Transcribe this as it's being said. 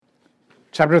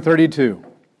Chapter 32,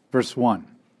 verse 1.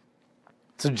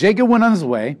 So Jacob went on his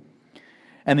way,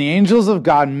 and the angels of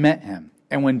God met him.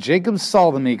 And when Jacob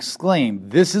saw them, he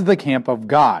exclaimed, "This is the camp of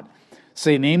God."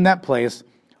 So he named that place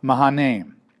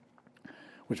Mahanaim,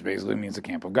 which basically means the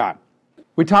camp of God.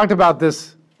 We talked about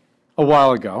this a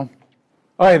while ago.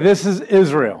 All right, this is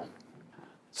Israel.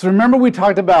 So remember we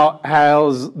talked about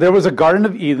how there was a Garden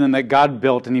of Eden that God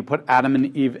built, and he put Adam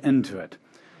and Eve into it.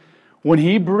 When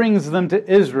he brings them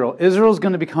to Israel, Israel is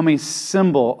going to become a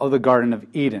symbol of the Garden of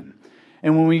Eden.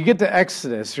 And when we get to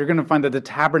Exodus, you're going to find that the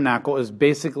tabernacle is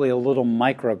basically a little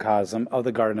microcosm of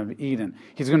the Garden of Eden.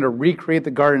 He's going to recreate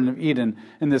the Garden of Eden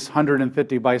in this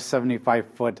 150 by 75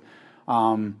 foot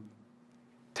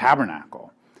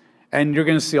tabernacle. And you're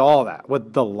going to see all of that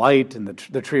with the light, and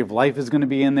the tree of life is going to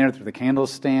be in there through the candle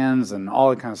stands and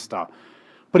all that kind of stuff.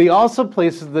 But he also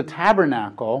places the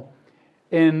tabernacle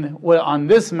in what on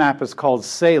this map is called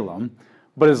Salem,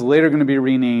 but is later going to be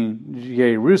renamed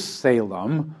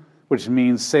Jerusalem, which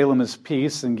means Salem is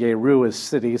peace and Geru is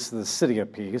city, so the city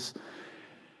of peace.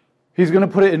 He's going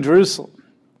to put it in Jerusalem.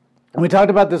 And we talked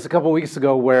about this a couple weeks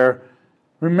ago where,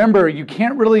 remember, you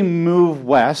can't really move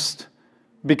west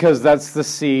because that's the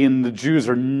sea, and the Jews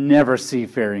are never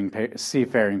seafaring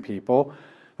people.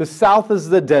 The south is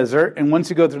the desert, and once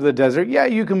you go through the desert, yeah,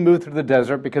 you can move through the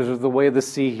desert because there's the way of the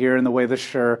sea here and the way of the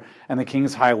Shur and the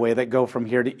King's Highway that go from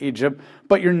here to Egypt,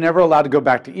 but you're never allowed to go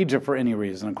back to Egypt for any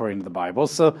reason, according to the Bible,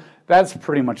 so that's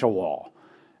pretty much a wall.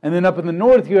 And then up in the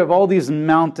north, you have all these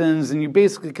mountains, and you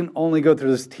basically can only go through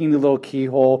this teeny little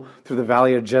keyhole through the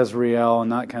valley of Jezreel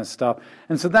and that kind of stuff.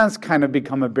 And so that's kind of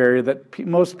become a barrier that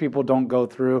most people don't go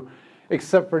through,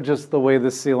 except for just the way of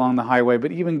the sea along the highway,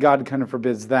 but even God kind of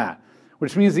forbids that.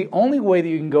 Which means the only way that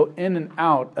you can go in and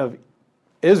out of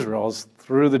Israel is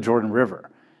through the Jordan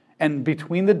River and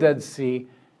between the Dead Sea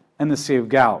and the Sea of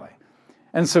Galilee.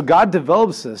 And so God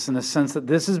develops this in the sense that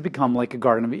this has become like a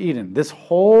Garden of Eden. This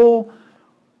whole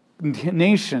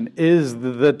nation is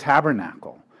the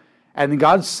tabernacle. And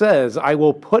God says, I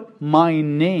will put my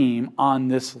name on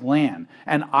this land,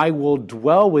 and I will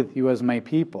dwell with you as my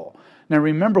people. Now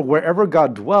remember, wherever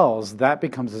God dwells, that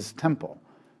becomes his temple.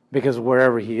 Because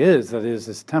wherever he is, that is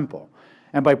his temple.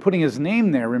 And by putting his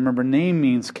name there, remember, name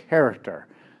means character.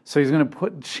 So he's going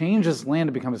to change his land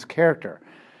to become his character.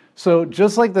 So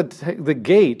just like the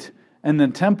gate and the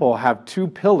temple have two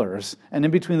pillars, and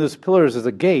in between those pillars is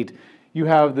a gate, you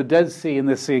have the Dead Sea and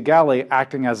the Sea of Galilee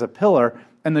acting as a pillar,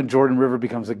 and the Jordan River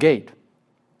becomes a gate.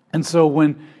 And so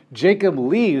when Jacob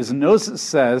leaves, notice it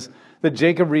says that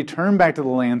Jacob returned back to the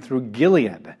land through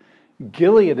Gilead.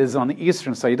 Gilead is on the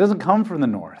eastern side. He doesn't come from the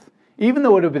north. Even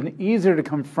though it would have been easier to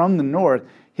come from the north,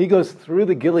 he goes through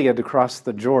the Gilead to cross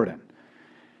the Jordan.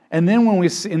 And then when we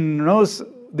see, and notice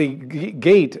the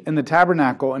gate in the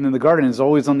tabernacle and in the garden is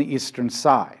always on the eastern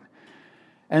side.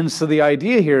 And so the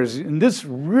idea here is, and this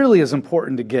really is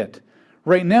important to get,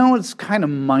 right now it's kind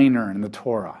of minor in the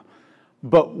Torah.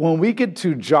 But when we get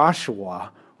to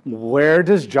Joshua, where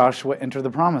does Joshua enter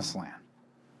the promised land?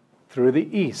 Through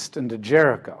the east into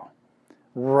Jericho.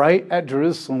 Right at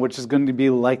Jerusalem, which is going to be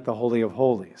like the Holy of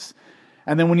Holies.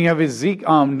 And then when you have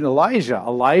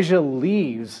Elijah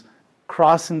leaves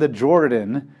crossing the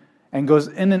Jordan and goes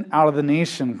in and out of the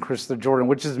nation, across the Jordan,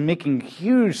 which is making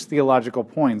huge theological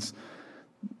points.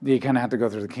 You kind of have to go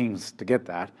through the Kings to get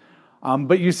that.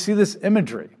 But you see this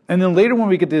imagery. And then later when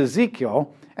we get to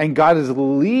Ezekiel, and God is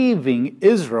leaving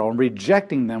Israel and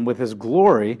rejecting them with his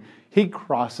glory, he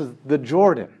crosses the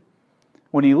Jordan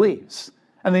when he leaves.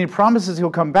 And then he promises he'll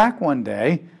come back one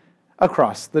day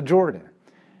across the Jordan.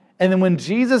 And then when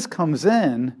Jesus comes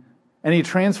in and he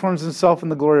transforms himself in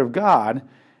the glory of God,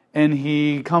 and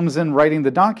he comes in riding the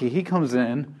donkey, he comes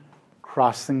in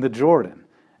crossing the Jordan.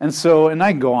 And so, and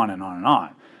I can go on and on and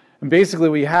on. And basically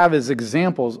what we have is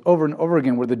examples over and over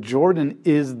again where the Jordan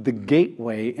is the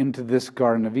gateway into this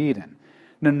Garden of Eden.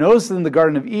 Now notice in the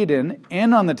Garden of Eden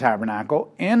and on the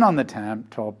tabernacle and on the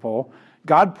temple,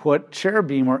 God put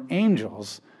cherubim or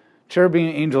angels. Cherubim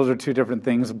and angels are two different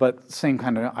things, but same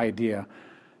kind of idea,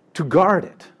 to guard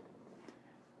it.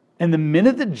 And the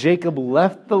minute that Jacob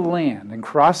left the land and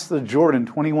crossed the Jordan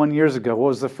 21 years ago, what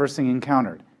was the first thing he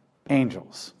encountered?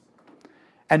 Angels.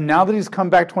 And now that he's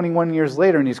come back 21 years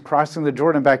later and he's crossing the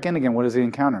Jordan back in again, what does he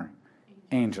encounter?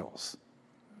 Angels.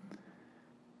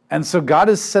 And so God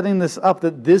is setting this up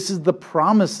that this is the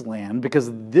promised land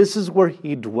because this is where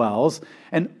he dwells.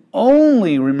 And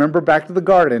only, remember back to the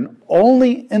garden,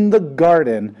 only in the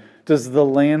garden does the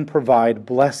land provide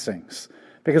blessings.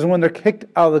 Because when they're kicked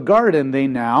out of the garden, they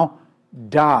now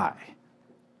die.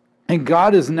 And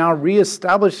God is now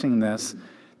reestablishing this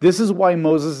This is why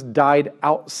Moses died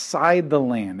outside the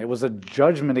land. It was a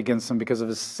judgment against him because of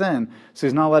his sin, so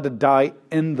he's not allowed to die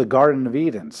in the Garden of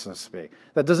Eden, so to speak.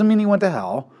 That doesn't mean he went to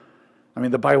hell. I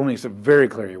mean, the Bible makes it very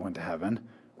clear he went to heaven.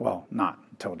 Well, not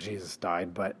until Jesus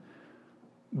died, but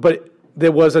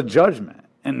there was a judgment.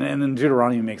 And in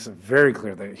Deuteronomy makes it very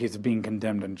clear that he's being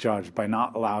condemned and judged by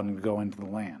not allowing him to go into the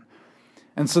land.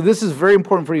 And so this is very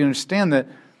important for you to understand that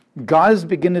God is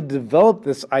beginning to develop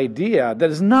this idea that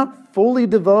is not fully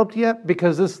developed yet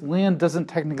because this land doesn't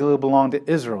technically belong to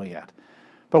Israel yet.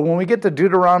 But when we get to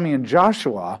Deuteronomy and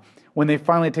Joshua, when they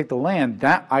finally take the land,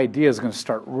 that idea is going to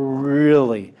start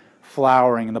really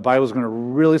flowering, and the Bible is going to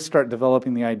really start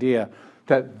developing the idea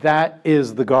that that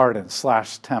is the garden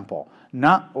 / temple.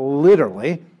 Not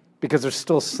literally, because there's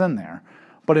still sin there,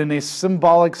 but in a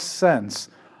symbolic sense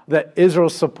that Israel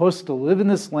is supposed to live in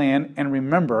this land and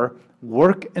remember,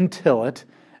 work and till it,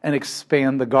 and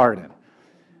expand the garden.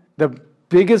 The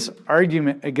biggest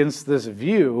argument against this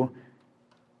view,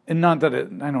 and not that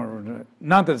it's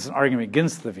an argument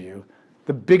against the view,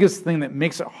 the biggest thing that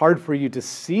makes it hard for you to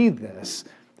see this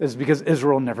is because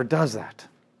Israel never does that.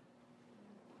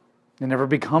 It never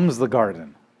becomes the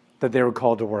garden that they were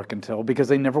called to work and till, because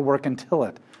they never work and till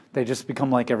it. They just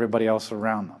become like everybody else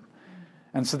around them.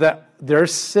 And so that their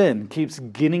sin keeps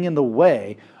getting in the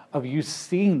way of you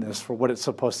seeing this for what it's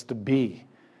supposed to be.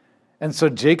 And so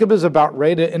Jacob is about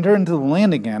ready to enter into the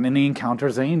land again, and he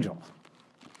encounters angels.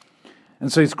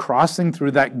 And so he's crossing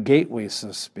through that gateway, so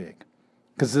to speak,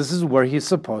 because this is where he's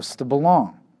supposed to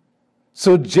belong.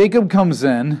 So Jacob comes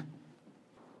in.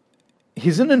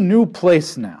 He's in a new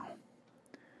place now.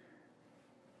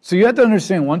 So you have to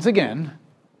understand, once again,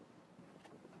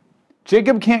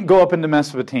 Jacob can't go up into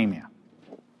Mesopotamia.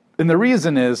 And the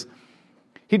reason is,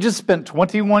 he just spent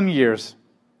 21 years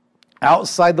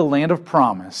outside the land of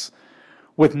promise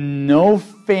with no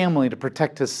family to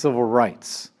protect his civil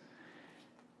rights.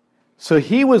 So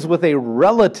he was with a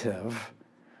relative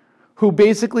who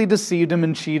basically deceived him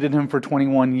and cheated him for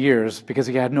 21 years because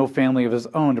he had no family of his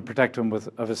own to protect him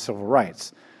of his civil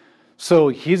rights. So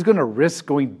he's going to risk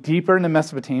going deeper into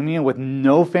Mesopotamia with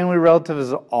no family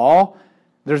relatives at all.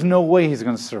 There's no way he's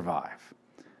going to survive.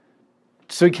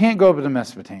 So he can't go up into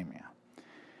Mesopotamia.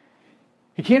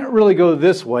 He can't really go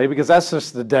this way because that's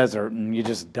just the desert and you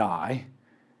just die.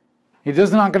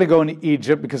 He's not going to go into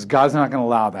Egypt because God's not going to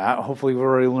allow that. Hopefully we've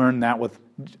already learned that with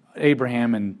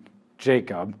Abraham and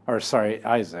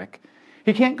Isaac.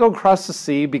 He can't go across the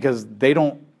sea because they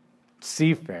don't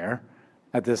seafare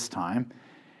at this time.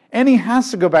 And he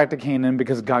has to go back to Canaan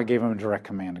because God gave him a direct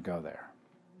command to go there.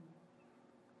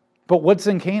 But what's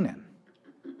in Canaan?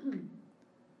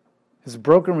 His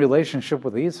broken relationship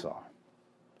with Esau,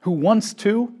 who wants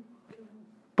to.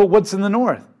 But what's in the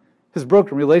north? His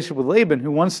broken relationship with Laban,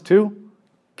 who wants to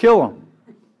kill him.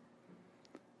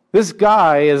 This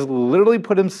guy has literally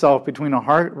put himself between a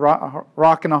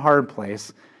rock and a hard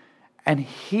place, and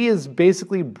he has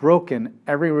basically broken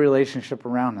every relationship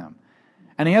around him.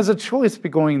 And he has a choice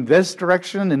between going this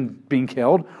direction and being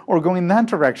killed, or going that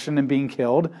direction and being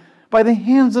killed by the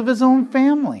hands of his own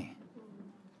family.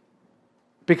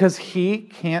 Because he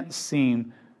can't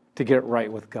seem to get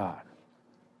right with God.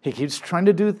 He keeps trying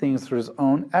to do things through his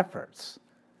own efforts.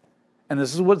 And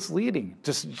this is what's leading,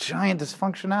 just giant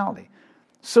dysfunctionality.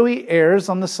 So he errs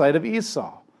on the side of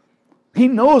Esau. He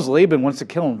knows Laban wants to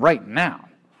kill him right now.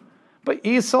 But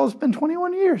Esau's been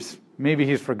 21 years. Maybe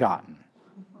he's forgotten.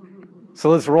 So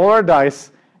let's roll our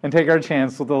dice and take our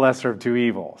chance with the lesser of two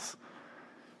evils.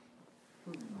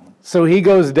 So he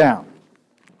goes down.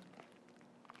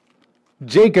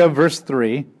 Jacob, verse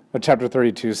 3 of chapter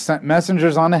 32, sent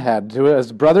messengers on ahead to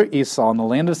his brother Esau in the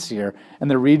land of Seir and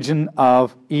the region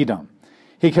of Edom.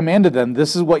 He commanded them,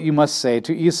 "This is what you must say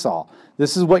to Esau.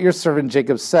 This is what your servant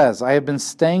Jacob says. I have been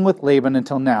staying with Laban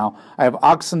until now. I have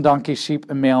oxen, donkeys, sheep,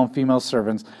 and male and female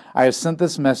servants. I have sent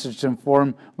this message to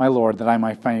inform my Lord that I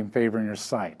might find favor in your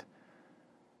sight."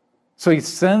 So he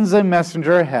sends a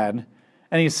messenger ahead,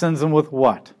 and he sends them with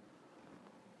what?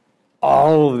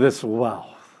 All of this wealth.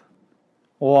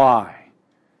 Why?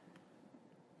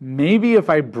 Maybe if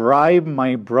I bribe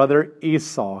my brother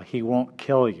Esau, he won't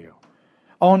kill you.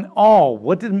 Oh, and all,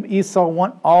 what did Esau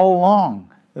want all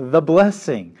along? The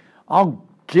blessing. I'll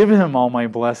give him all my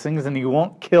blessings and he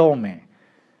won't kill me.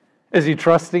 Is he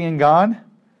trusting in God?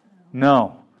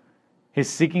 No. He's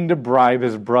seeking to bribe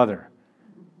his brother.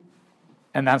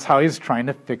 And that's how he's trying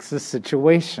to fix the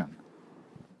situation.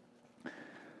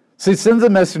 So he sends the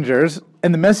messengers,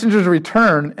 and the messengers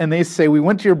return, and they say, "We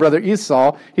went to your brother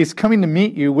Esau. He's coming to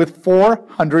meet you with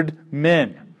 400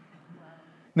 men.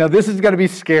 Now this is going to be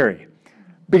scary,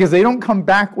 because they don't come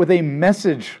back with a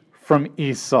message from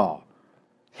Esau.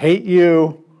 Hate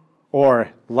you or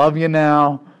love you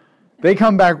now. They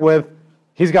come back with,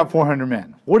 he's got 400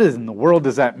 men. What in the world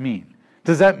does that mean?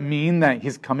 Does that mean that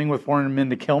he's coming with 400 men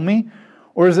to kill me?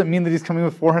 Or does it mean that he's coming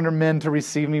with 400 men to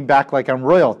receive me back like I'm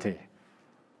royalty?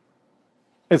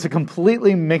 It's a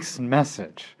completely mixed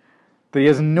message. That he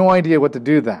has no idea what to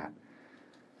do that.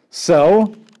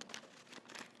 So,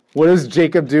 what does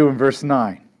Jacob do in verse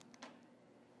 9?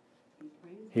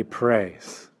 He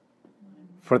prays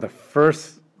for the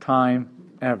first time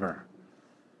ever.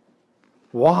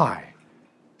 Why?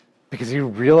 Because he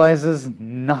realizes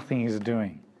nothing he's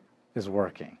doing is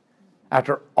working.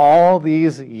 After all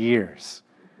these years,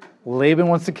 Laban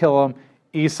wants to kill him,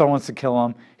 Esau wants to kill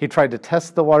him. He tried to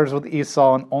test the waters with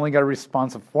Esau and only got a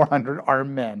response of 400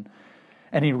 armed men.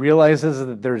 And he realizes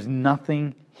that there's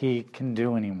nothing he can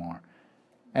do anymore.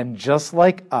 And just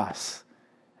like us,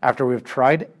 after we've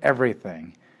tried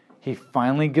everything, he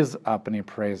finally gives up and he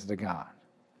prays to God.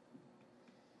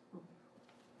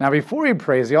 Now, before he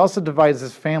prays, he also divides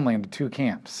his family into two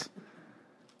camps,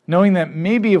 knowing that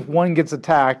maybe if one gets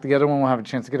attacked, the other one will have a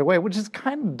chance to get away, which is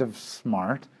kind of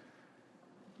smart.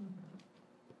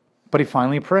 But he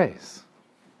finally prays.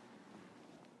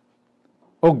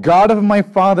 O God of my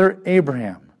father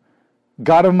Abraham,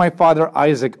 God of my father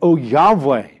Isaac, O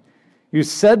Yahweh, you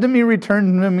said to me,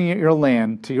 return to me your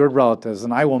land, to your relatives,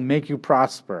 and I will make you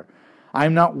prosper. I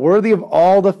am not worthy of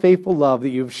all the faithful love that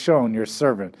you have shown your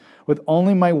servant. With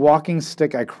only my walking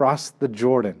stick I crossed the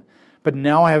Jordan. But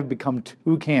now I have become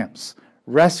two camps.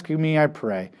 Rescue me, I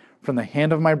pray, from the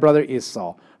hand of my brother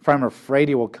Esau, for I am afraid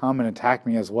he will come and attack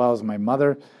me as well as my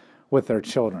mother with their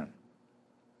children.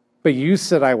 But you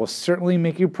said, I will certainly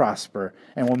make you prosper,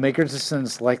 and will make your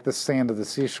descendants like the sand of the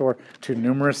seashore, too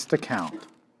numerous to count.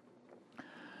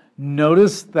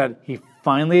 Notice that he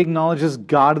finally acknowledges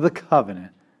God of the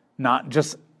covenant, not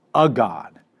just a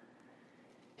God.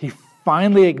 He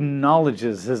finally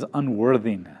acknowledges his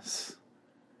unworthiness.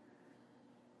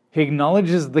 He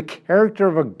acknowledges the character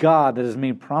of a God that has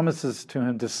made promises to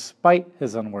him despite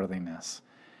his unworthiness.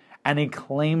 And he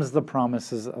claims the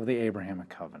promises of the Abrahamic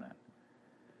covenant.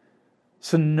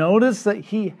 So notice that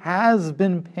he has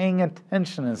been paying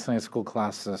attention in Sunday school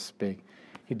class, so to speak.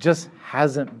 He just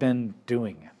hasn't been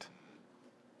doing it.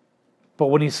 But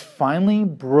when he's finally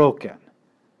broken,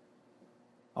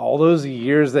 all those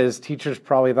years that his teachers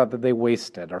probably thought that they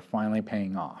wasted are finally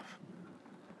paying off.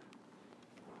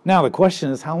 Now the question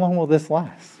is, how long will this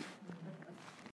last?